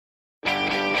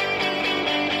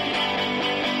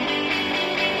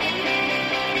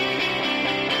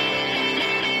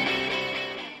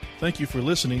Thank you for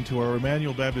listening to our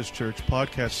Emmanuel Baptist Church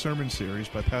podcast sermon series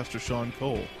by Pastor Sean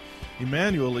Cole.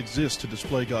 Emmanuel exists to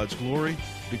display God's glory,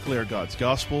 declare God's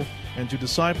gospel, and to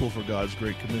disciple for God's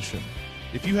Great Commission.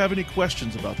 If you have any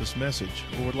questions about this message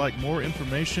or would like more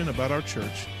information about our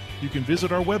church, you can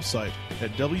visit our website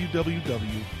at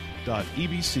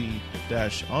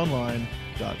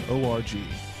www.ebc-online.org.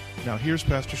 Now here's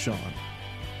Pastor Sean.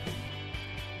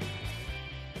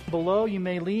 Below, you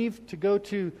may leave to go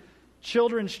to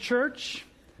Children's Church.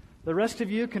 The rest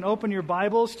of you can open your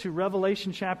Bibles to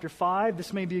Revelation chapter 5.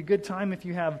 This may be a good time if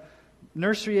you have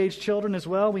nursery-age children as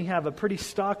well. We have a pretty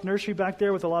stocked nursery back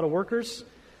there with a lot of workers.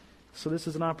 So this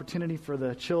is an opportunity for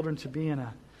the children to be in an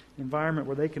environment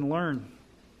where they can learn.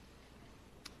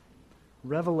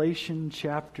 Revelation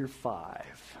chapter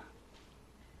 5.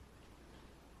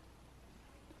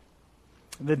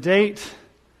 The date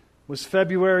was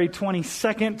February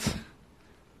 22nd,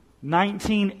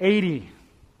 1980.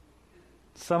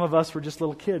 Some of us were just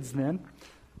little kids then.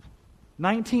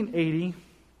 1980,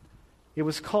 it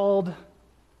was called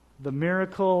the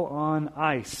Miracle on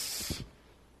Ice.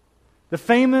 The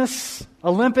famous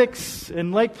Olympics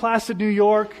in Lake Placid, New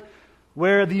York,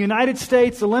 where the United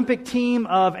States Olympic team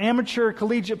of amateur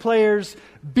collegiate players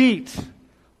beat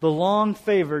the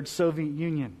long-favored Soviet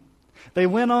Union. They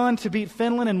went on to beat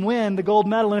Finland and win the gold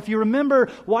medal. And if you remember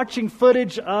watching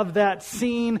footage of that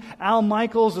scene, Al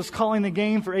Michaels was calling the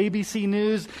game for ABC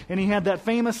News, and he had that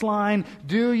famous line,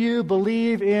 "Do you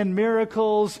believe in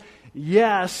miracles?"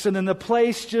 Yes. And then the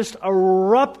place just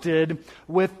erupted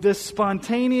with this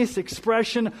spontaneous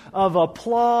expression of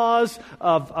applause,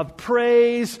 of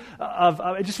praise,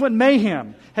 it just went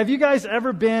mayhem. Have you guys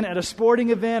ever been at a sporting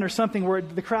event or something where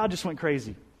the crowd just went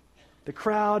crazy? The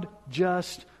crowd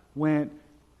just went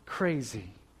crazy.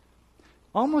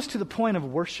 Almost to the point of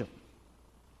worship.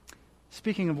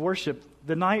 Speaking of worship,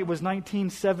 the night was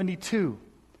 1972,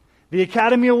 the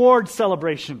Academy Awards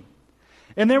celebration.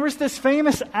 And there was this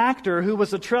famous actor who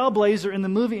was a trailblazer in the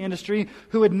movie industry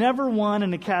who had never won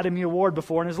an Academy Award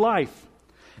before in his life.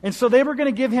 And so they were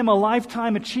going to give him a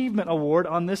Lifetime Achievement Award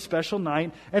on this special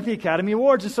night at the Academy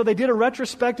Awards. And so they did a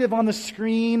retrospective on the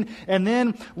screen. And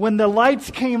then when the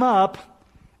lights came up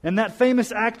and that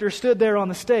famous actor stood there on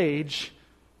the stage,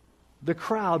 the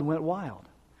crowd went wild.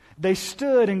 They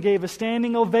stood and gave a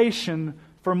standing ovation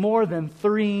for more than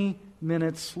 3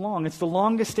 minutes long. It's the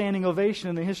longest standing ovation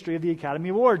in the history of the Academy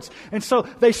Awards. And so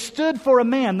they stood for a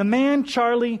man, the man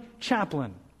Charlie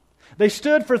Chaplin. They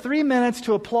stood for 3 minutes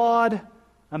to applaud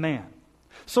a man.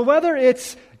 So whether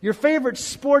it's your favorite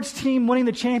sports team winning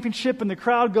the championship and the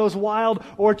crowd goes wild,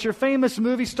 or it's your famous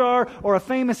movie star or a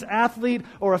famous athlete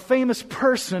or a famous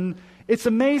person, it's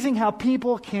amazing how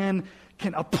people can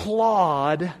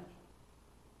applaud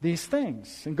these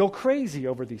things and go crazy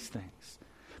over these things.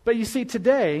 But you see,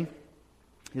 today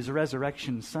is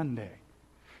Resurrection Sunday.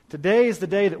 Today is the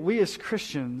day that we as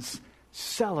Christians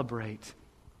celebrate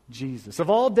Jesus.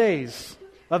 Of all days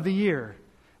of the year,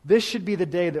 this should be the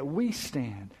day that we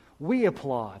stand, we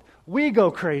applaud, we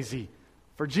go crazy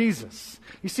for Jesus.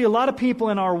 You see, a lot of people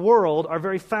in our world are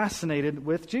very fascinated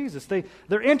with Jesus.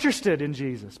 They're interested in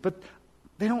Jesus, but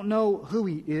they don't know who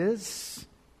He is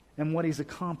and what He's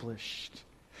accomplished.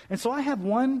 And so I have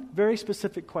one very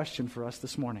specific question for us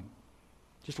this morning.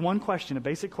 Just one question, a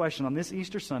basic question on this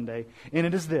Easter Sunday, and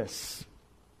it is this: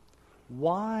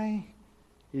 why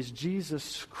is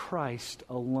Jesus Christ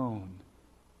alone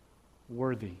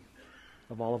worthy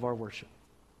of all of our worship?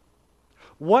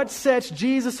 What sets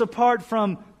Jesus apart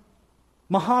from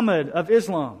Muhammad of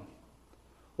Islam,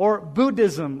 or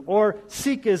Buddhism, or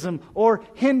Sikhism, or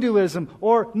Hinduism,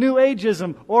 or New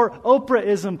Ageism, or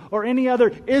Oprahism, or any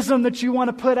other ism that you want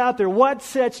to put out there? What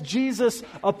sets Jesus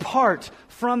apart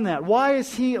from that? Why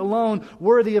is He alone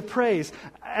worthy of praise?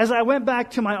 As I went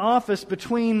back to my office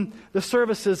between the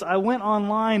services, I went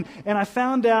online and I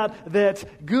found out that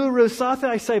Guru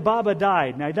Sathya Sai Baba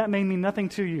died. Now, that may mean nothing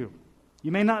to you.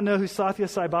 You may not know who Sathya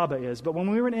Sai Baba is, but when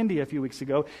we were in India a few weeks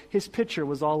ago, his picture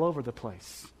was all over the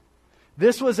place.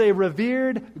 This was a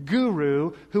revered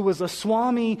guru who was a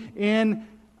Swami in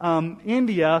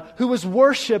India who was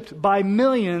worshipped by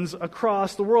millions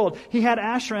across the world. He had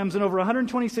ashrams in over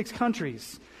 126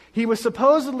 countries. He was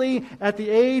supposedly, at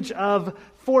the age of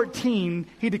 14,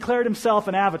 he declared himself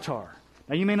an avatar.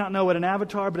 Now, you may not know what an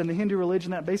avatar, but in the Hindu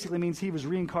religion, that basically means he was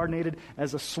reincarnated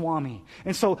as a Swami.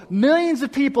 And so millions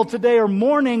of people today are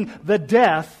mourning the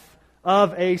death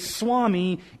of a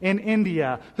Swami in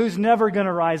India who's never going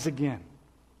to rise again.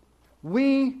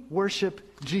 We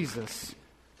worship Jesus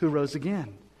who rose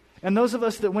again. And those of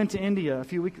us that went to India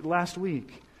last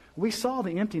week, we saw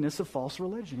the emptiness of false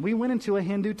religion. We went into a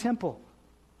Hindu temple.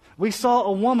 We saw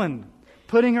a woman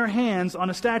putting her hands on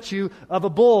a statue of a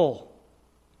bull,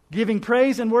 giving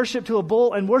praise and worship to a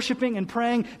bull, and worshiping and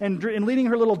praying and leading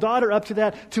her little daughter up to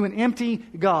that, to an empty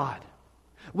God.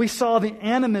 We saw the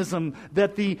animism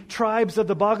that the tribes of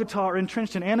the Bogota are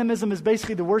entrenched in. Animism is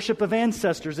basically the worship of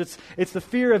ancestors. It's the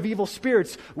fear of evil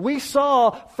spirits. We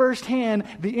saw firsthand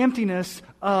the emptiness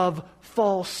of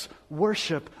false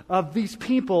worship of these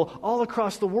people all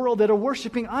across the world that are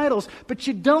worshiping idols. But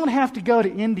you don't have to go to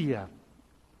India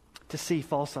to see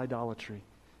false idolatry.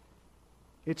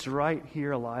 It's right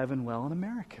here alive and well in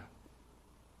America.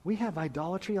 We have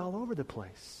idolatry all over the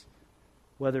place.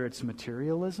 Whether it's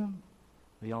materialism,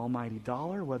 the almighty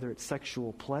dollar, whether it's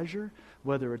sexual pleasure,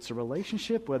 whether it's a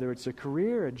relationship, whether it's a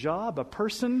career, a job, a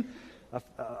person,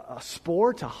 a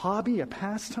sport, a hobby, a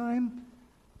pastime.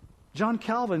 John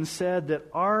Calvin said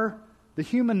that the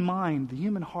human mind, the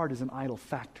human heart is an idol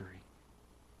factory.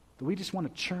 That we just want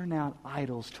to churn out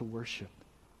idols to worship.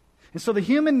 And so the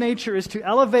human nature is to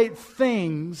elevate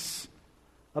things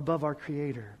above our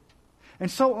Creator. And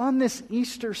so on this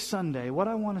Easter Sunday, what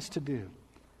I want us to do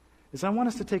is I want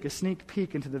us to take a sneak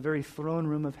peek into the very throne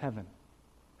room of heaven.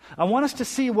 I want us to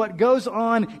see what goes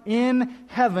on in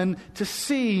heaven, to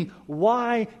see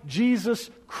why Jesus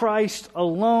Christ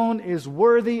alone is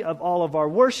worthy of all of our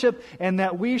worship, and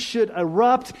that we should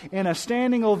erupt in a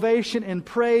standing ovation in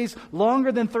praise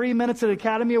longer than 3 minutes at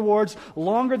Academy Awards,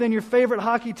 longer than your favorite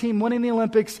hockey team winning the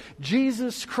Olympics.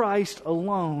 Jesus Christ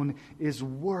alone is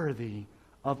worthy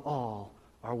of all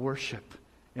our worship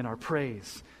and our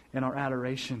praise and our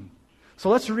adoration. So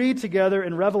let's read together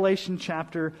in Revelation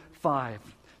chapter 5.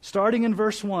 Starting in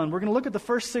verse 1, we're going to look at the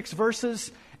first 6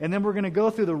 verses, and then we're going to go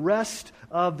through the rest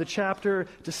of the chapter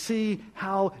to see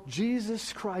how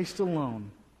Jesus Christ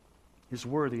alone is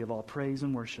worthy of all praise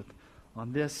and worship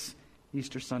on this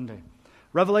Easter Sunday.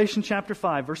 Revelation chapter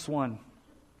 5, verse 1.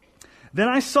 Then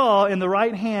I saw in the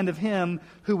right hand of him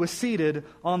who was seated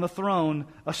on the throne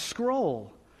a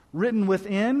scroll written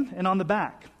within and on the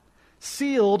back,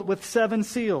 sealed with 7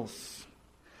 seals.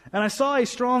 And I saw a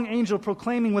strong angel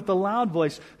proclaiming with a loud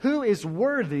voice, "Who is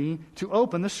worthy to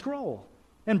open the scroll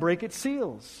and break its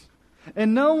seals?"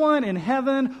 And no one in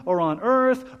heaven or on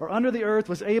earth or under the earth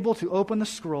was able to open the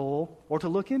scroll or to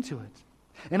look into it.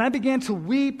 And I began to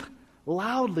weep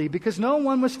loudly because no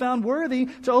one was found worthy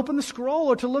to open the scroll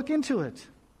or to look into it.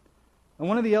 And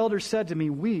one of the elders said to me,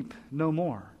 "Weep no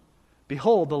more.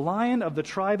 Behold, the Lion of the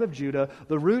tribe of Judah,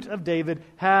 the Root of David,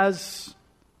 has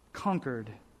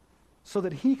conquered, so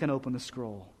that he can open the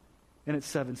scroll and its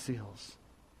 7 seals."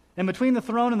 And between the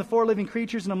throne and the 4 living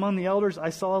creatures and among the elders,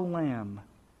 I saw a lamb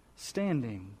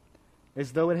standing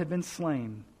as though it had been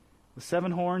slain, with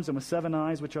 7 horns and with 7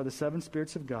 eyes, which are the 7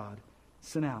 spirits of God,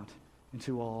 sent out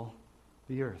into all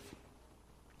the earth.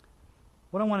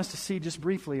 What I want us to see just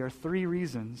briefly are 3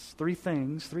 reasons, 3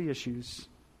 things, 3 issues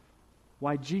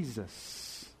why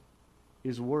Jesus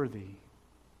is worthy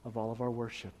of all of our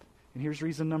worship. And here's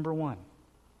reason number 1.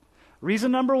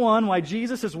 Reason number 1 why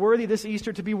Jesus is worthy this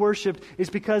Easter to be worshipped is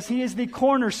because he is the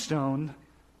cornerstone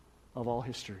of all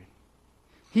history.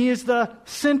 He is the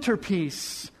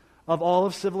centerpiece of all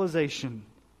of civilization.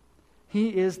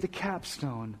 He is the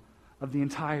capstone of the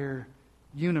entire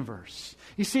universe.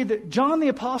 You see, that John the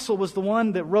Apostle was the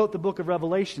one that wrote the book of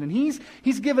Revelation, and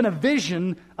he's given a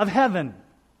vision of heaven.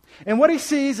 And what he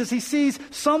sees is he sees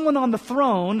someone on the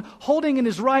throne holding in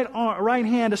his right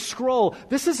hand a scroll.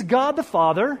 This is God the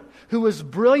Father, who is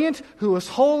brilliant, who is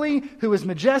holy, who is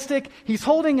majestic. He's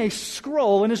holding a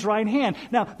scroll in his right hand.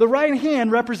 Now, the right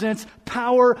hand represents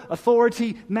power,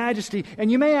 authority, majesty. And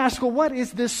you may ask, well, what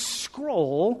is this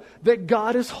scroll that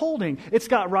God is holding? It's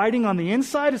got writing on the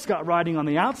inside, it's got writing on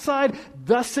the outside,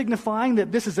 thus signifying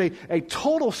that this is a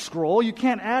total scroll. You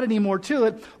can't add any more to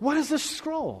it. What is this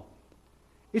scroll?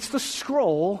 It's the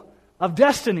scroll of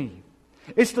destiny.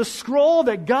 It's the scroll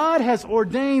that God has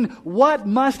ordained what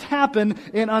must happen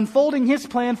in unfolding His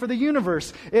plan for the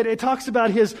universe. It talks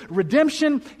about His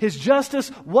redemption, His justice.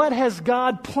 What has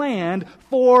God planned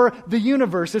for the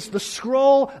universe? It's the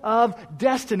scroll of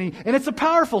destiny. And it's a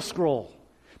powerful scroll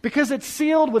because it's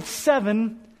sealed with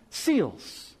 7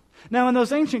 seals. Now, in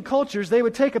those ancient cultures, they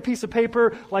would take a piece of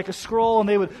paper like a scroll and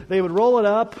they would roll it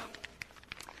up.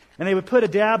 And they would put a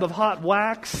dab of hot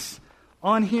wax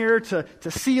on here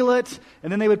to seal it.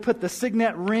 And then they would put the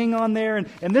signet ring on there.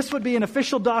 And this would be an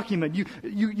official document. You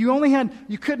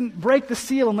couldn't break the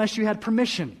seal unless you had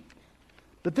permission.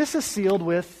 But this is sealed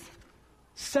with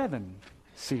 7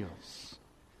 seals.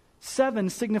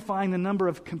 7 signifying the number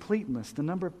of completeness, the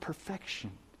number of perfection.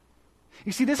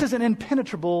 You see, this is an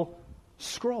impenetrable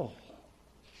scroll.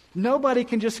 Nobody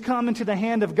can just come into the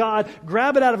hand of God,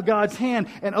 grab it out of God's hand,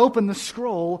 and open the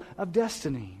scroll of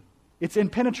destiny. It's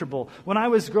impenetrable. When I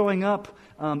was growing up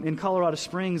in Colorado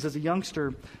Springs as a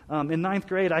youngster, in ninth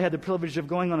grade, I had the privilege of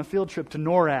going on a field trip to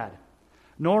NORAD.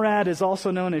 NORAD is also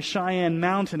known as Cheyenne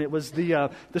Mountain. It was the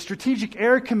Strategic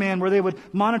Air Command where they would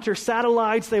monitor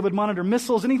satellites, they would monitor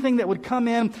missiles, anything that would come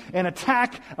in and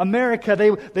attack America,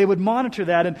 they would monitor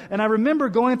that. And I remember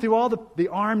going through all the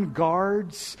armed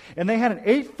guards, and they had an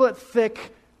 8-foot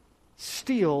thick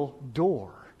steel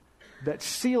door that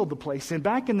sealed the place. And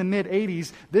back in the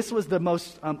mid-'80s, this was the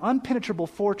most unpenetrable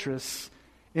fortress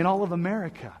in all of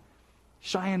America.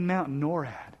 Cheyenne Mountain,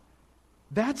 NORAD.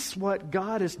 That's what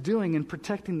God is doing in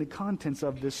protecting the contents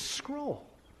of this scroll.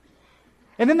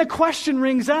 And then the question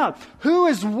rings out, who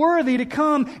is worthy to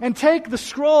come and take the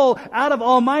scroll out of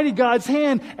Almighty God's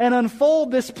hand and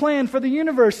unfold this plan for the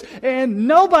universe? And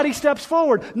nobody steps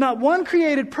forward. Not one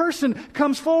created person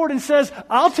comes forward and says,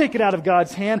 I'll take it out of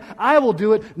God's hand. I will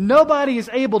do it. Nobody is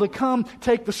able to come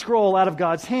take the scroll out of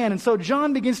God's hand. And so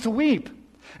John begins to weep.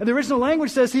 And the original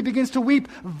language says he begins to weep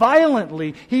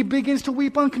violently. He begins to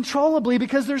weep uncontrollably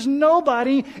because there's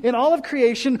nobody in all of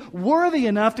creation worthy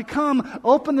enough to come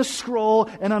open the scroll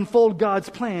and unfold God's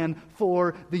plan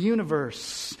for the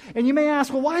universe. And you may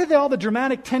ask, well, why all the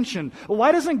dramatic tension? Well,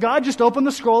 why doesn't God just open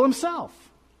the scroll himself?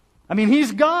 I mean,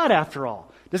 he's God after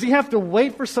all. Does he have to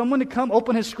wait for someone to come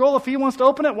open his scroll? If he wants to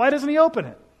open it, why doesn't he open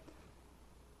it?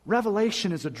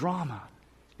 Revelation is a drama.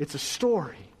 It's a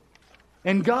story.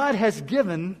 And God has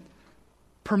given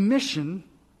permission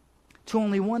to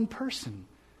only one person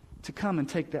to come and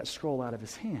take that scroll out of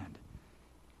his hand.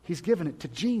 He's given it to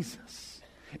Jesus.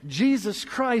 Jesus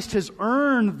Christ has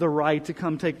earned the right to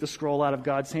come take the scroll out of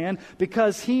God's hand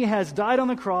because he has died on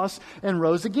the cross and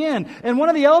rose again. And one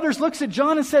of the elders looks at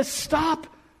John and says, stop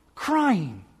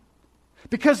crying,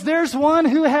 because there's one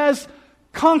who has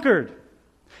conquered.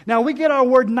 Now, we get our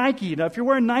word Nike. Now, if you're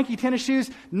wearing Nike tennis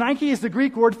shoes, Nike is the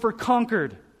Greek word for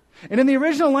conquered. And in the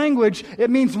original language,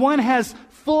 it means one has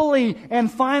fully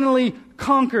and finally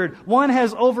conquered. One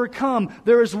has overcome.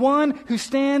 There is one who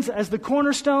stands as the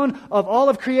cornerstone of all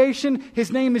of creation.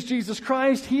 His name is Jesus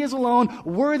Christ. He is alone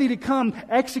worthy to come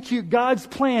execute God's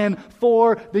plan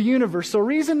for the universe. So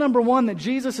reason number one that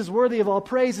Jesus is worthy of all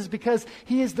praise is because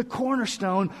he is the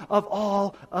cornerstone of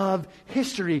all of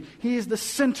history. He is the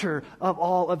center of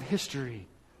all of history.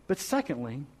 But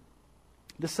secondly,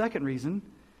 the second reason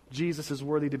Jesus is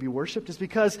worthy to be worshipped is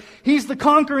because he's the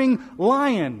conquering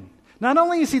lion. Not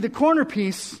only is he the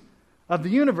cornerpiece of the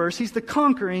universe, he's the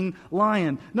conquering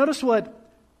lion. Notice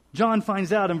what John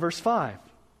finds out in verse 5.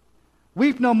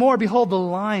 Weep no more, behold, the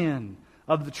lion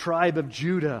of the tribe of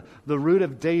Judah, the root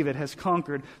of David, has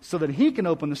conquered so that he can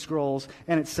open the scrolls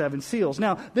and its 7 seals.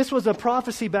 Now, this was a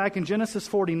prophecy back in Genesis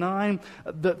 49.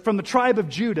 From the tribe of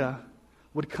Judah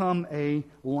would come a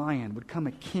lion, would come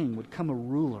a king, would come a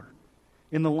ruler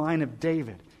in the line of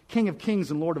David, King of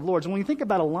Kings and Lord of Lords. And when you think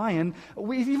about a lion,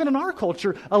 even in our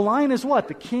culture, a lion is what?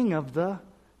 The king of the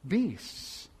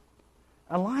beasts.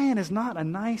 A lion is not a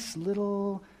nice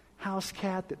little house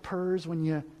cat that purrs when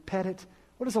you pet it.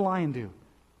 What does a lion do?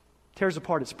 Tears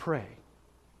apart its prey,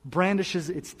 brandishes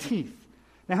its teeth.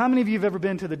 Now, how many of you have ever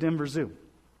been to the Denver Zoo?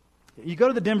 You go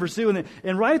to the Denver Zoo,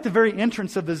 and right at the very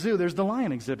entrance of the zoo, there's the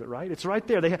lion exhibit, right? It's right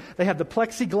there. They have the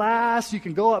plexiglass. You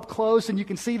can go up close, and you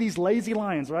can see these lazy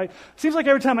lions, right? Seems like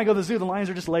every time I go to the zoo, the lions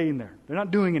are just laying there. They're not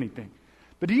doing anything.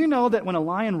 But do you know that when a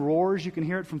lion roars, you can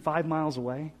hear it from 5 miles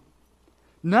away?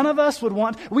 None of us would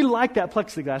we like that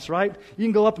plexiglass, right? You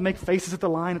can go up and make faces at the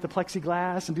lion at the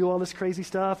plexiglass and do all this crazy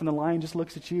stuff, and the lion just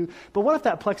looks at you. But what if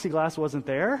that plexiglass wasn't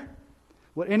there?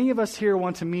 Would any of us here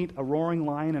want to meet a roaring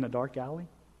lion in a dark alley?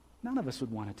 None of us would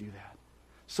want to do that.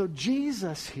 So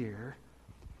Jesus here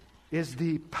is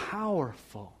the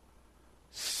powerful,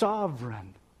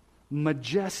 sovereign,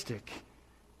 majestic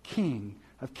King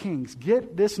of Kings.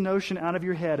 Get this notion out of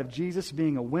your head of Jesus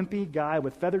being a wimpy guy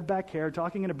with feathered back hair,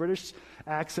 talking in a British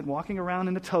accent, walking around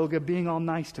in a toga, being all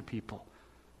nice to people.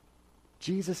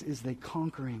 Jesus is the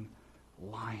conquering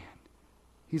lion.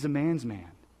 He's a man's man.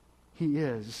 He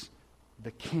is the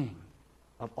King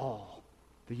of all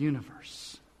the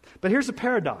universe. But here's a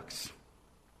paradox.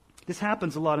 This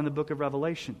happens a lot in the book of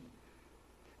Revelation.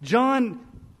 John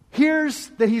hears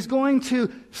that he's going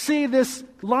to see this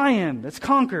lion that's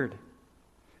conquered.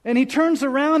 And he turns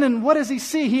around, and what does he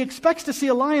see? He expects to see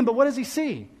a lion, but what does he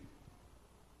see?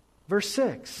 Verse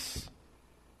 6.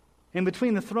 And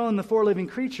between the throne and the 4 living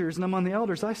creatures and among the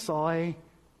elders, I saw a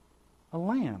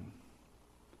lamb.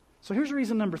 So here's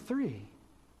reason number 3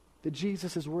 that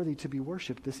Jesus is worthy to be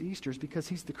worshipped this Easter, is because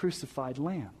he's the crucified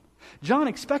lamb. John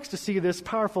expects to see this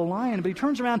powerful lion, but he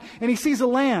turns around and he sees a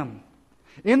lamb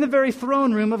in the very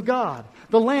throne room of God.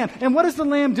 The Lamb. And what is the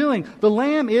Lamb doing? The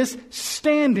Lamb is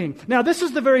standing. Now, this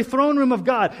is the very throne room of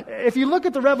God. If you look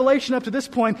at the revelation up to this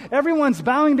point, everyone's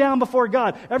bowing down before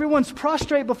God. Everyone's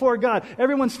prostrate before God.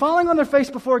 Everyone's falling on their face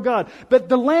before God. But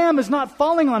the Lamb is not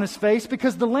falling on his face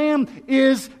because the Lamb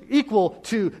is equal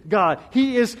to God.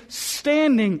 He is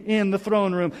standing in the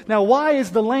throne room. Now, why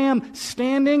is the Lamb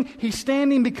standing? He's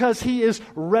standing because he is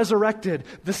resurrected.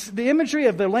 The imagery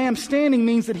of the Lamb standing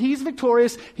means that he's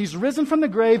victorious. He's risen from the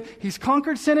grave. He's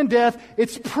conquered sin and death.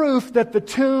 It's proof that the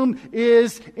tomb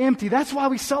is empty. That's why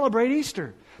we celebrate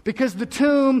Easter. Because the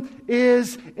tomb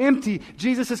is empty.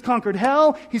 Jesus has conquered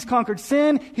hell. He's conquered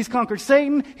sin. He's conquered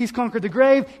Satan. He's conquered the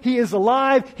grave. He is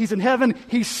alive. He's in heaven.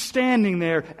 He's standing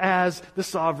there as the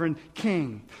sovereign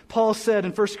king. Paul said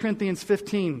in 1 Corinthians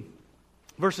 15,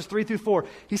 verses 3 through 4,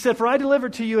 he said, "For I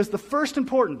delivered to you as the first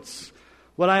importance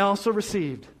what I also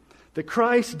received, that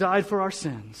Christ died for our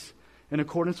sins, in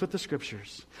accordance with the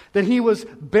Scriptures, that he was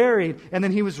buried, and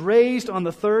then he was raised on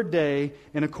the third day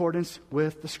in accordance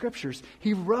with the Scriptures."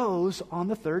 He rose on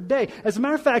the third day. As a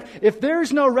matter of fact, if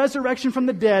there's no resurrection from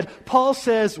the dead, Paul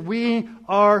says we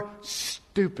are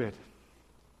stupid.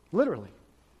 Literally.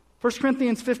 1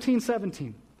 Corinthians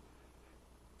 15:17.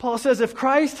 Paul says, if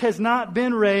Christ has not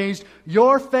been raised,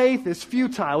 your faith is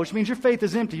futile, which means your faith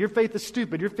is empty. Your faith is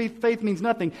stupid. Your faith means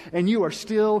nothing, and you are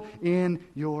still in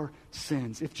your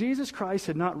sins. If Jesus Christ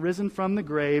had not risen from the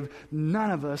grave,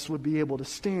 none of us would be able to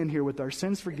stand here with our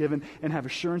sins forgiven and have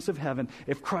assurance of heaven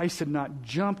if Christ had not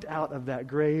jumped out of that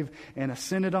grave and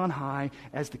ascended on high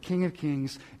as the King of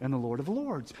Kings and the Lord of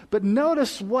Lords. But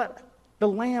notice what the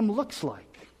Lamb looks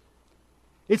like.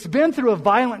 It's been through a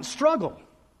violent struggle.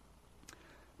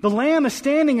 The lamb is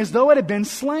standing as though it had been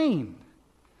slain.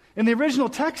 In the original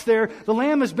text there, the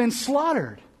lamb has been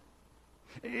slaughtered.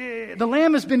 The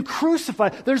lamb has been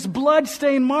crucified. There's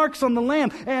blood-stained marks on the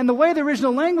lamb. And the way the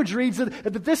original language reads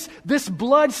that this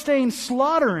blood-stained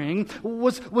slaughtering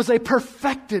was a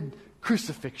perfected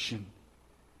crucifixion.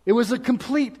 It was a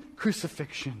complete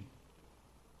crucifixion.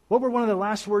 What were one of the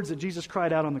last words that Jesus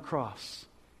cried out on the cross?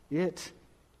 It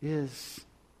is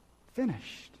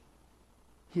finished.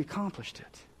 He accomplished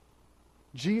it.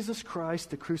 Jesus Christ,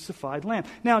 the crucified Lamb.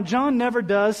 Now, John never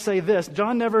does say this.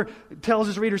 John never tells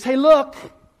his readers, hey, look,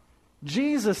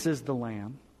 Jesus is the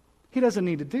Lamb. He doesn't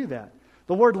need to do that.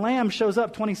 The word Lamb shows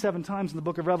up 27 times in the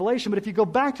book of Revelation, but if you go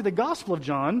back to the Gospel of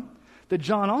John, that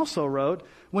John also wrote,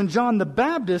 when John the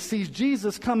Baptist sees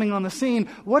Jesus coming on the scene,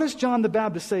 what does John the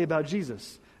Baptist say about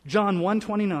Jesus? John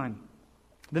 1:29.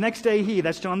 The next day he,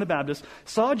 that's John the Baptist,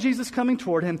 saw Jesus coming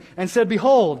toward him and said,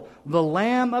 behold, the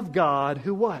Lamb of God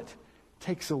who what?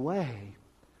 Takes away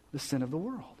the sin of the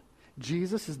world.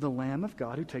 Jesus is the Lamb of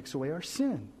God who takes away our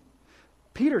sin.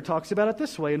 Peter talks about it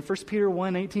this way in 1 Peter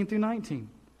 1:18 through 19.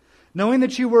 Knowing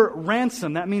that you were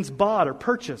ransomed, that means bought or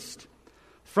purchased,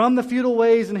 from the futile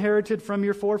ways inherited from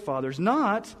your forefathers,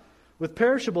 not with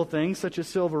perishable things such as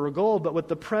silver or gold, but with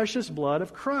the precious blood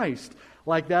of Christ,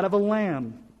 like that of a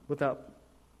lamb without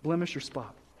blemish or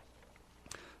spot.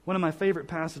 One of my favorite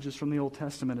passages from the Old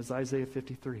Testament is Isaiah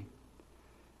 53.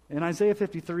 And Isaiah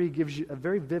 53 gives you a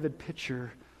very vivid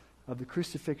picture of the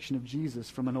crucifixion of Jesus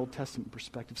from an Old Testament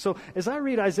perspective. So as I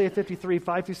read Isaiah 53,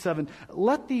 5 through 7,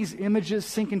 let these images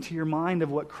sink into your mind of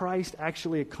what Christ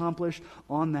actually accomplished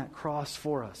on that cross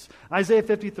for us. Isaiah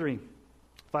 53,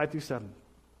 5 through 7.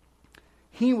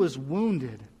 He was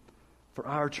wounded for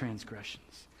our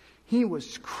transgressions. He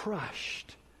was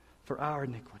crushed for our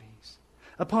iniquities.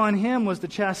 Upon him was the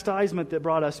chastisement that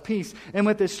brought us peace, and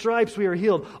with his stripes we are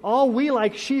healed. All we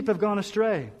like sheep have gone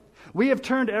astray. We have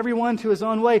turned everyone to his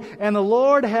own way, and the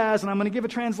Lord has, and I'm going to give a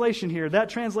translation here, that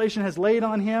translation has laid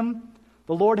on him,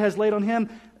 the Lord has laid on him.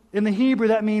 In the Hebrew,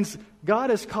 that means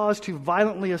God has caused to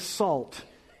violently assault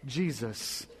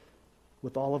Jesus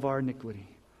with all of our iniquity.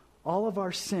 All of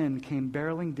our sin came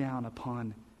barreling down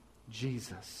upon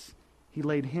Jesus. He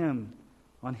laid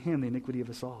on him the iniquity of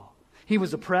us all. He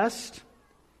was oppressed.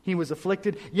 He was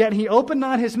afflicted, yet he opened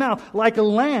not his mouth. Like a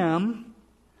lamb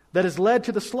that is led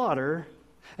to the slaughter,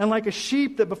 and like a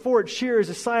sheep that before its shearers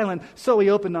is silent, so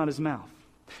he opened not his mouth.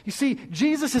 You see,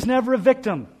 Jesus is never a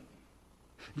victim.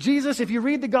 Jesus, if you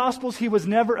read the Gospels, he was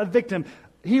never a victim.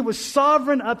 He was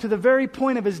sovereign up to the very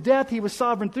point of his death. He was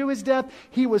sovereign through his death.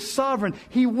 He was sovereign.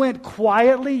 He went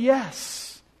quietly,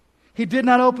 yes. He did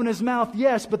not open his mouth,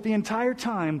 yes, but the entire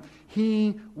time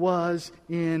he was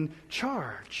in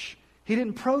charge. He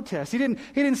didn't protest. He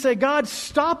didn't say, God,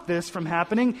 stop this from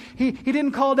happening. He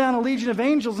didn't call down a legion of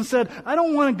angels and said, I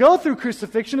don't want to go through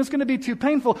crucifixion. It's going to be too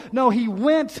painful. No, he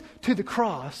went to the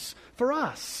cross for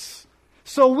us.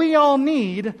 So we all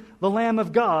need the Lamb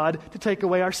of God to take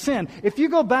away our sin. If you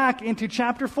go back into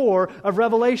chapter 4 of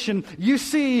Revelation, you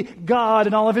see God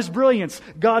in all of His brilliance.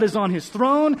 God is on His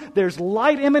throne. There's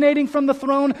light emanating from the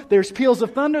throne. There's peals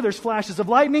of thunder. There's flashes of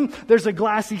lightning. There's a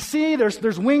glassy sea.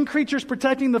 There's winged creatures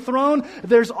protecting the throne.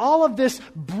 There's all of this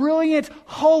brilliant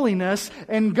holiness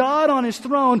and God on His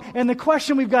throne. And the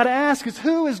question we've got to ask is,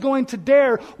 who is going to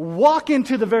dare walk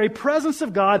into the very presence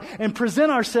of God and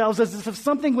present ourselves as if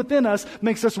something within us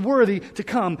makes us worthy to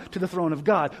come to the throne of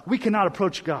God? We cannot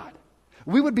approach God.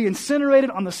 We would be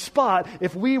incinerated on the spot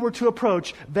if we were to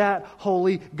approach that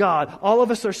holy God. All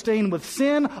of us are stained with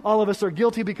sin. All of us are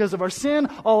guilty because of our sin.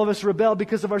 All of us rebel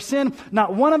because of our sin.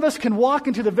 Not one of us can walk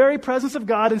into the very presence of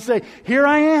God and say, "Here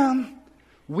I am."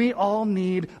 We all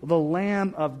need the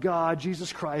Lamb of God,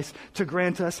 Jesus Christ, to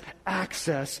grant us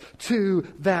access to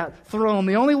that throne.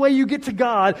 The only way you get to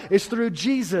God is through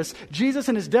Jesus. Jesus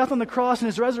and His death on the cross and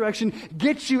His resurrection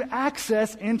gets you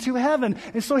access into heaven.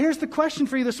 And so here's the question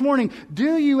for you this morning.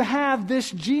 Do you have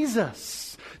this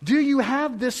Jesus? Do you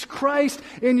have this Christ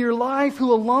in your life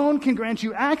who alone can grant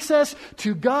you access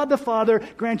to God the Father,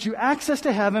 grant you access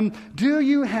to heaven? Do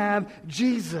you have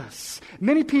Jesus?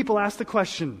 Many people ask the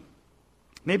question,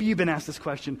 maybe you've been asked this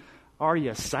question, are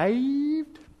you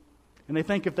saved? And they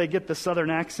think if they get the southern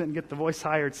accent and get the voice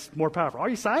higher, it's more powerful. Are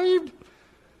you saved?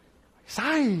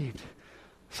 Saved.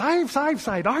 Saved.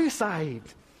 Are you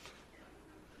saved?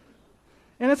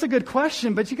 And it's a good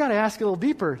question, but you got to ask it a little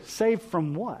deeper. Saved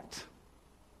from what?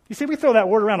 You see, we throw that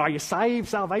word around. Are you saved?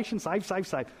 Salvation? Saved.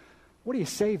 What are you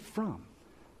saved from?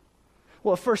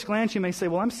 Well, at first glance, you may say,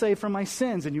 well, I'm saved from my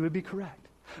sins, and you would be correct.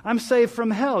 I'm saved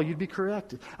from hell, you'd be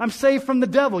correct. I'm saved from the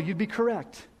devil, you'd be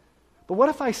correct. But what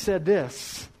if I said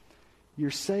this?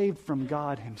 You're saved from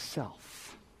God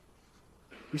Himself.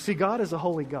 You see, God is a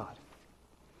holy God.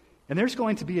 And there's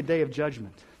going to be a day of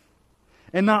judgment.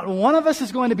 And not one of us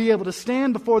is going to be able to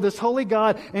stand before this holy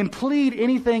God and plead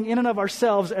anything in and of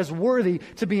ourselves as worthy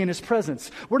to be in His presence.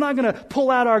 We're not going to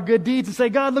pull out our good deeds and say,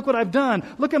 God, look what I've done.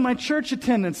 Look at my church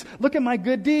attendance. Look at my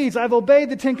good deeds. I've obeyed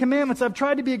the 10 Commandments. I've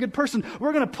tried to be a good person.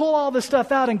 We're going to pull all this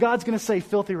stuff out and God's going to say,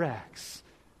 filthy rags.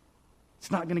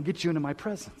 It's not going to get you into my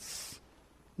presence.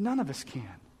 None of us can.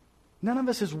 None of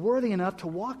us is worthy enough to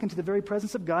walk into the very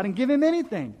presence of God and give Him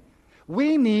anything.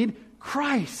 We need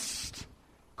Christ.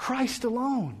 Christ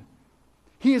alone.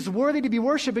 He is worthy to be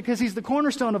worshipped because He's the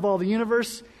cornerstone of all the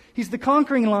universe. He's the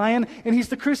conquering lion and He's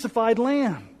the crucified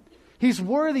lamb. He's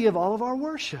worthy of all of our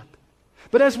worship.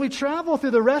 But as we travel through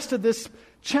the rest of this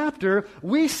chapter,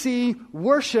 we see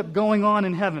worship going on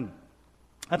in heaven.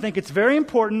 I think it's very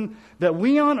important that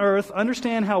we on earth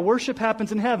understand how worship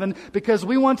happens in heaven because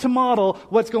we want to model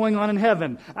what's going on in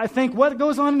heaven. I think what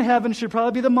goes on in heaven should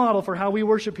probably be the model for how we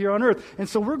worship here on earth. And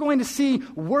so we're going to see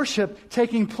worship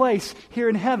taking place here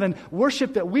in heaven,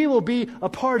 worship that we will be a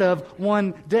part of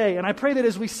one day. And I pray that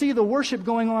as we see the worship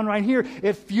going on right here,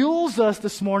 it fuels us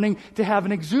this morning to have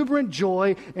an exuberant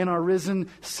joy in our risen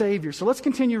Savior. So let's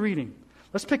continue reading.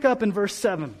 Let's pick up in verse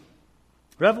 7.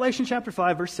 Revelation chapter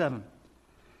 5, verse 7.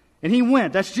 And He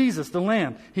went, that's Jesus, the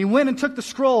Lamb. He went and took the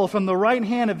scroll from the right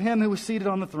hand of Him who was seated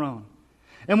on the throne.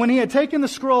 And when He had taken the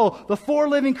scroll, the 4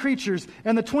 living creatures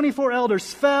and the 24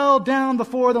 elders fell down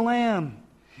before the Lamb,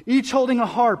 each holding a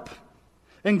harp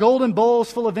and golden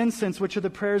bowls full of incense, which are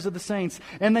the prayers of the saints.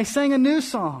 And they sang a new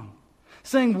song,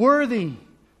 saying, Worthy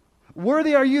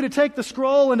are you to take the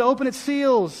scroll and to open its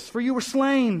seals, for you were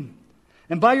slain,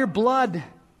 and by your blood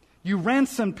you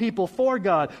ransomed people for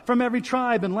God from every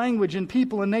tribe and language and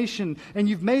people and nation, and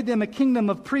you've made them a kingdom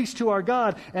of priests to our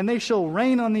God, and they shall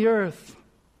reign on the earth.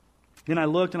 Then I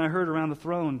looked and I heard around the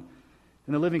throne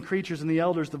and the living creatures and the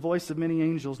elders the voice of many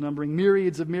angels, numbering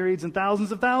myriads of myriads and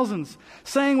thousands of thousands,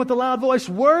 saying with a loud voice,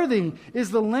 Worthy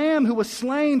is the Lamb who was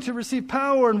slain to receive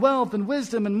power and wealth and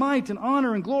wisdom and might and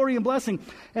honor and glory and blessing.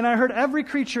 And I heard every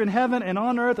creature in heaven and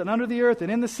on earth and under the earth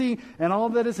and in the sea and all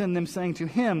that is in them, saying to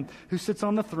Him who sits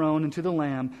on the throne and to the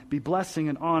Lamb be blessing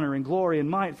and honor and glory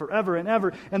and might forever and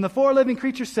ever. And the 4 living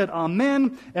creatures said,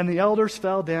 Amen. And the elders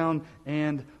fell down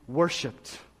and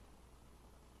worshipped.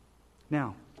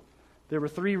 Now, there were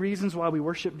 3 reasons why we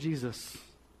worship Jesus.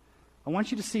 I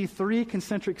want you to see 3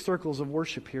 concentric circles of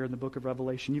worship here in the book of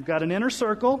Revelation. You've got an inner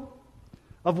circle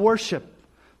of worship.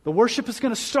 The worship is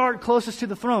going to start closest to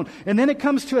the throne. And then it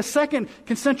comes to a second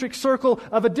concentric circle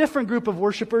of a different group of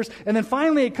worshipers. And then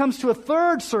finally it comes to a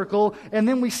third circle. And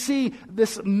then we see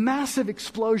this massive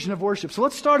explosion of worship. So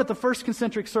let's start at the first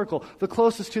concentric circle, the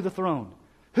closest to the throne.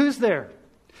 Who's there?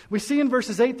 We see in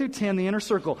verses 8 through 10 the inner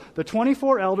circle, the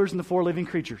 24 elders and the 4 living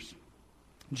creatures.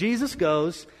 Jesus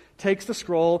goes, takes the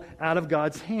scroll out of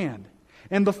God's hand.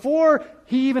 And before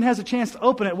he even has a chance to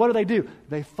open it, what do?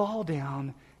 They fall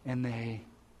down and they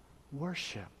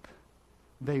worship.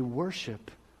 They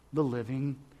worship the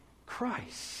living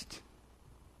Christ.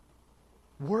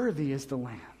 Worthy is the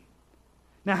Lamb.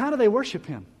 Now, how do they worship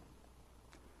him?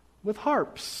 With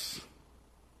harps.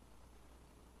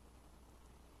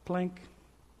 Plink,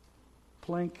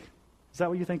 plink. Is that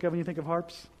what you think of when you think of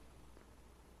harps?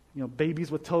 You know,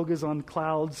 babies with togas on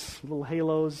clouds, little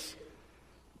halos.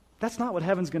 That's not what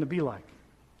heaven's going to be like.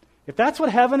 If that's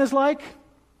what heaven is like,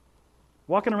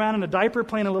 walking around in a diaper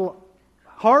playing a little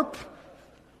harp,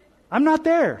 I'm not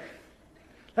there.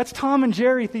 That's Tom and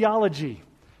Jerry theology.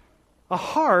 A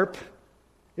harp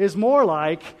is more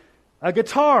like a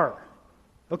guitar.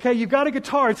 Okay, you've got a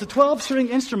guitar. It's a 12-string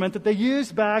instrument that they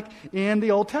used back in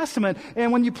the Old Testament.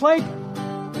 And when you play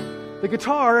the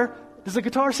guitar, does the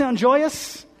guitar sound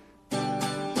joyous?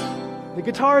 The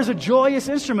guitar is a joyous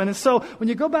instrument. And so when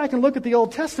you go back and look at the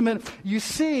Old Testament, you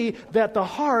see that the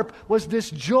harp was this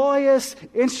joyous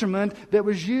instrument that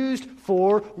was used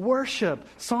for worship.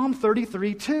 Psalm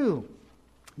 33:2.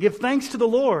 Give thanks to the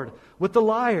Lord with the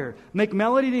lyre. Make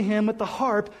melody to him with the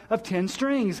harp of 10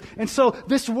 strings. And so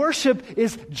this worship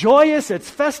is joyous, it's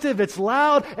festive, it's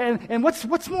loud. And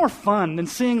what's more fun than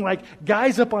seeing like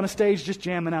guys up on a stage just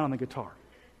jamming out on the guitar?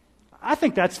 I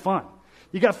think that's fun.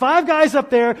 You got 5 guys up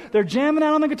there, they're jamming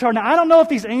out on the guitar. Now, I don't know if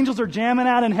these angels are jamming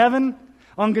out in heaven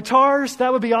on guitars.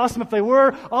 That would be awesome if they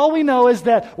were. All we know is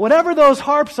that whatever those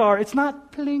harps are, it's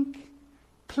not plink,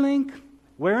 plink,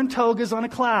 wearing togas on a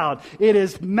cloud. It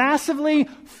is massively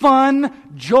fun,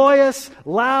 joyous,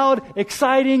 loud,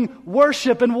 exciting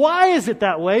worship. And why is it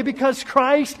that way? Because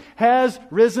Christ has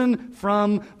risen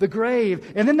from the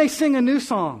grave. And then they sing a new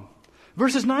song.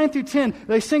 Verses 9 through 10,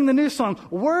 they sing the new song.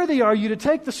 Worthy are you to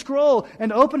take the scroll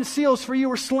and open its seals, for you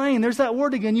were slain. There's that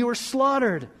word again. You were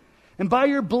slaughtered. And by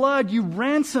your blood you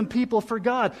ransom people for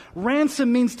God.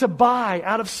 Ransom means to buy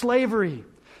out of slavery.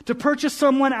 To purchase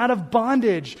someone out of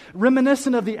bondage,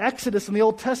 reminiscent of the Exodus in the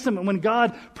Old Testament when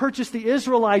God purchased the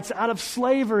Israelites out of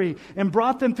slavery and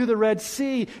brought them through the Red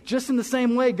Sea. Just in the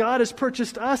same way, God has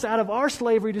purchased us out of our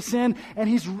slavery to sin, and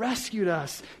He's rescued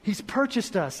us. He's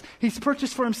purchased us. He's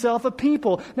purchased for Himself a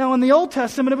people. Now, in the Old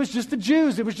Testament, it was just the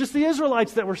Jews. It was just the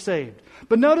Israelites that were saved.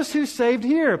 But notice who's saved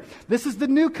here. This is the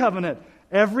new covenant.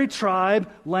 Every tribe,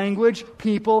 language,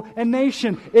 people, and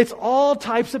nation. It's all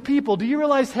types of people. Do you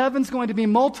realize heaven's going to be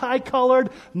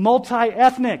multicolored,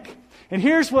 multi-ethnic? And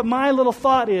here's what my little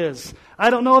thought is.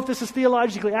 I don't know if this is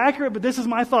theologically accurate, but this is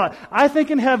my thought. I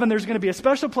think in heaven there's going to be a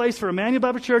special place for Emmanuel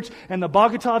Baptist Church and the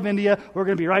Bogota of India. We're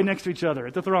going to be right next to each other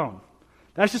at the throne.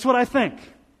 That's just what I think.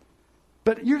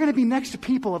 But you're going to be next to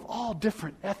people of all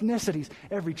different ethnicities,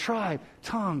 every tribe,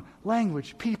 tongue,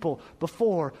 language, people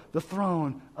before the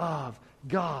throne of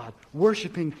God,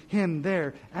 worshiping Him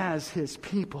there as His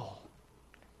people.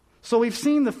 So we've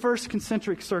seen the first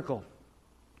concentric circle.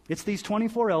 It's these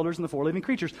 24 elders and the 4 living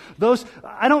creatures. Those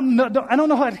I don't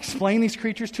know how to explain these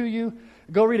creatures to you.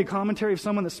 Go read a commentary of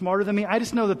someone that's smarter than me. I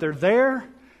just know that they're there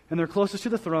and they're closest to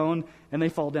the throne and they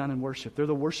fall down and worship. They're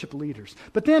the worship leaders.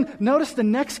 But then notice the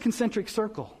next concentric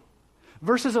circle.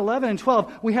 Verses 11 and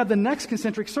 12, we have the next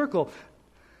concentric circle.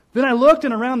 Then I looked,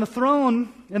 and around the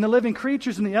throne and the living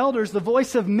creatures and the elders, the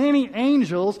voice of many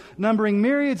angels, numbering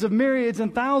myriads of myriads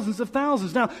and thousands of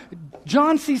thousands. Now,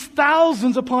 John sees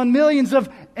thousands upon millions of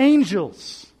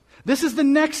angels. This is the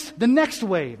next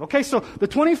wave. Okay, so the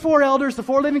 24 elders, the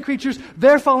 4 living creatures,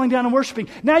 they're falling down and worshiping.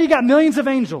 Now you got millions of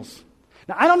angels.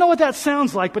 Now, I don't know what that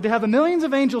sounds like, but to have millions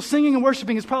of angels singing and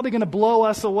worshiping is probably going to blow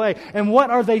us away. And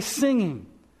what are they singing?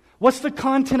 What's the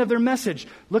content of their message?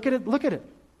 Look at it. Look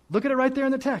at it right there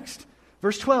in the text.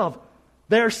 Verse 12.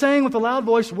 They are saying with a loud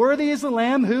voice, worthy is the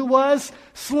Lamb who was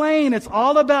slain. It's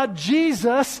all about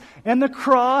Jesus and the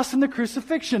cross and the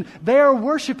crucifixion. They are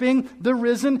worshiping the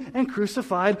risen and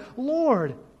crucified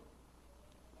Lord.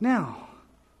 Now,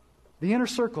 the inner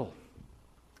circle.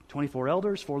 24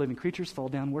 elders, 4 living creatures fall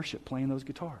down, worship, playing those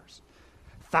guitars.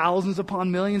 Thousands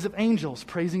upon millions of angels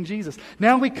praising Jesus.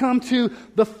 Now we come to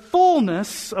the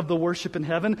fullness of the worship in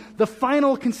heaven, the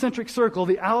final concentric circle,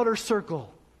 the outer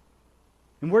circle.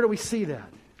 And where do we see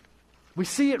that? We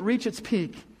see it reach its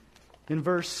peak in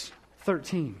verse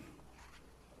 13.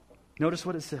 Notice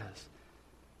what it says.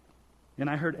 And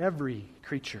I heard every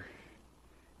creature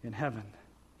in heaven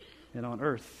and on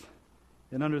earth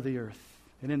and under the earth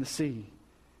and in the sea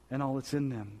and all that's in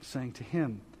them, saying to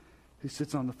Him who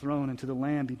sits on the throne and to the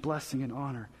Lamb be blessing and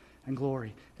honor and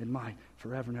glory and might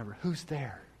forever and ever. Who's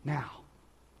there now?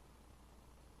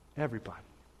 Everybody.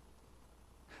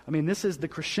 I mean, this is the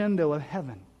crescendo of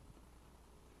heaven.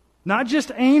 Not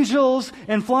just angels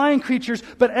and flying creatures,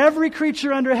 but every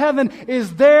creature under heaven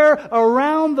is there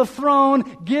around the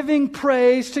throne giving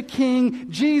praise to King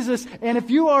Jesus. And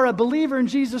if you are a believer in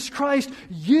Jesus Christ,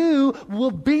 you will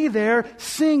be there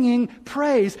singing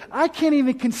praise. I can't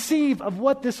even conceive of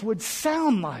what this would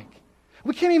sound like.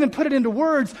 We can't even put it into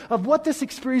words of what this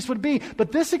experience would be.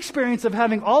 But this experience of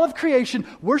having all of creation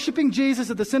worshiping Jesus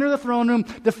at the center of the throne room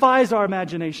defies our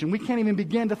imagination. We can't even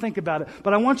begin to think about it.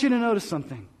 But I want you to notice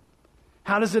something.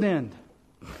 How does it end?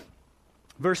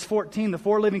 Verse 14, the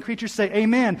four living creatures say,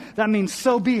 Amen. That means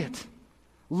so be it.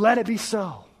 Let it be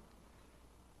so.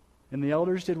 And the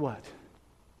elders did what?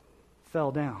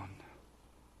 Fell down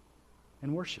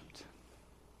and worshiped.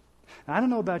 Now, I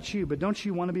don't know about you, but don't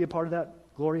you want to be a part of that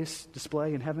glorious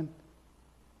display in heaven?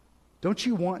 Don't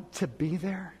you want to be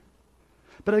there?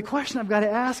 But the question I've got to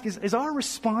ask is our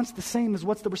response the same as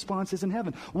what's the response is in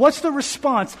heaven? What's the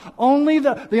response?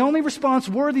 The only response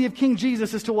worthy of King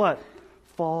Jesus is to what?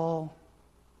 Fall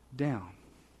down.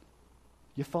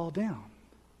 You fall down.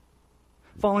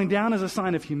 Falling down is a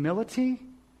sign of humility.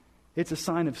 It's a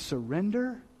sign of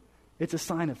surrender. It's a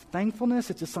sign of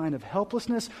thankfulness. It's a sign of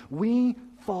helplessness. We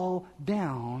fall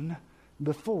down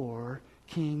before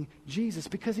King Jesus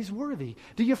because He's worthy.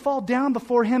 Do you fall down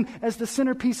before Him as the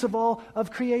centerpiece of all of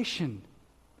creation?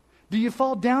 Do you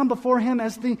fall down before Him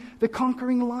as the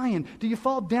conquering lion? Do you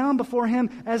fall down before Him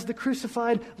as the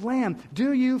crucified lamb?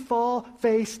 Do you fall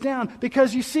face down?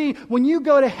 Because you see, when you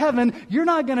go to heaven, you're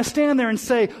not going to stand there and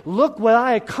say, look what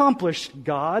I accomplished,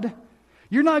 God.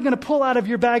 You're not going to pull out of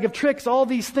your bag of tricks all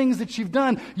these things that you've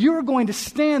done. You're going to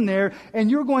stand there and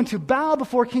you're going to bow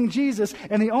before King Jesus.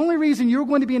 And the only reason you're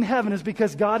going to be in heaven is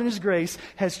because God in His grace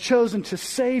has chosen to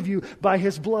save you by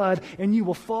His blood. And you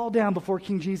will fall down before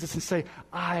King Jesus and say,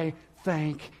 I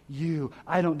thank you.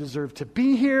 I don't deserve to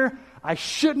be here. I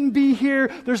shouldn't be here.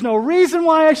 There's no reason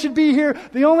why I should be here.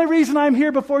 The only reason I'm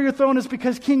here before your throne is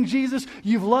because, King Jesus,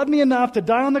 you've loved me enough to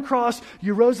die on the cross.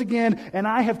 You rose again, and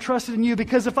I have trusted in you.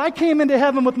 Because if I came into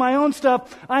heaven with my own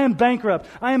stuff, I am bankrupt.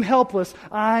 I am helpless.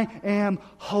 I am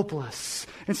hopeless.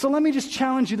 And so let me just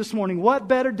challenge you this morning. What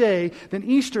better day than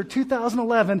Easter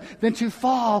 2011 than to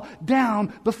fall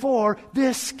down before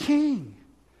this King?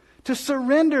 To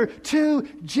surrender to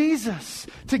Jesus,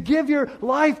 to give your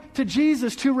life to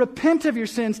Jesus, to repent of your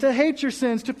sins, to hate your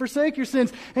sins, to forsake your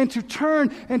sins, and to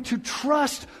turn and to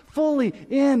trust fully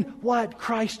in what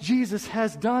Christ Jesus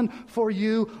has done for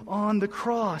you on the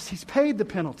cross. He's paid the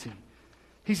penalty.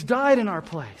 He's died in our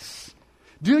place.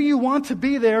 Do you want to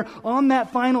be there on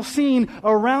that final scene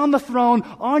around the throne,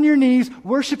 on your knees,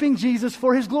 worshiping Jesus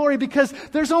for His glory? Because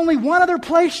there's only one other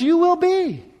place you will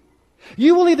be.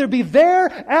 You will either be there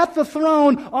at the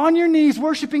throne on your knees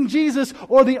worshiping Jesus,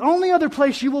 or the only other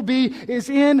place you will be is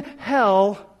in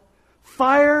hell,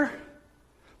 fire,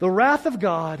 the wrath of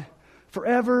God,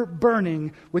 forever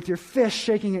burning with your fist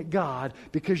shaking at God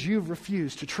because you've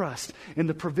refused to trust in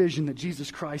the provision that Jesus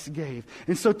Christ gave.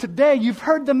 And so today you've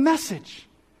heard the message.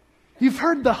 You've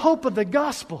heard the hope of the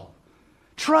gospel.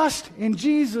 Trust in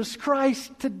Jesus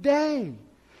Christ today.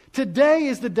 Today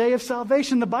is the day of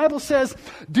salvation. The Bible says,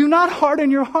 do not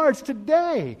harden your hearts.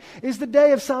 Today is the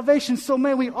day of salvation. So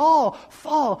may we all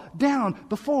fall down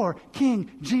before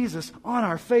King Jesus on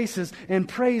our faces and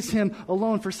praise Him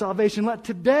alone for salvation. Let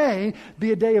today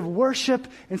be a day of worship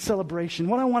and celebration.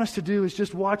 What I want us to do is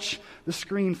just watch the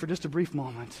screen for just a brief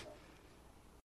moment.